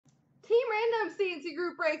Random C&C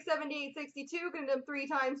group break 7862. Going to do them 3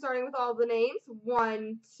 times, starting with all the names.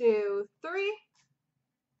 1, 2, 3.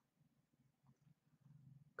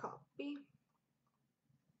 Copy.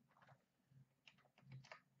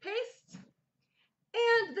 Paste.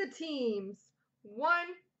 And the teams. 1,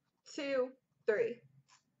 2, 3.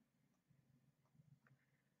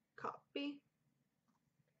 Copy.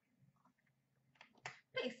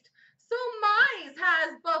 Paste. So Mize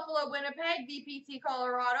has Buffalo, Winnipeg, VPT,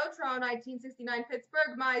 Colorado, Toronto, 1969,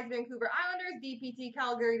 Pittsburgh, Mize, Vancouver Islanders, VPT,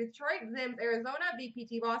 Calgary, Detroit, Zims, Arizona,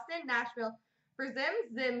 VPT, Boston, Nashville for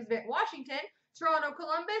Zims, Zims, Washington, Toronto,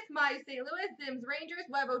 Columbus, Mize, St. Louis, Zims, Rangers,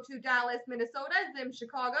 Webo 2, Dallas, Minnesota, Zims,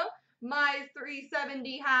 Chicago, Mize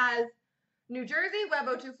 370 has New Jersey,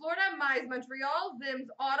 Webo 2, Florida, Mize, Montreal,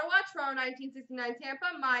 Zims, Ottawa, Toronto, 1969,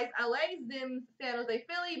 Tampa, Mize, LA, Zims, San Jose,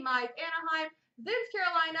 Philly, Mize, Anaheim, Zims,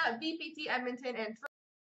 Carolina, VPT, Edmonton, and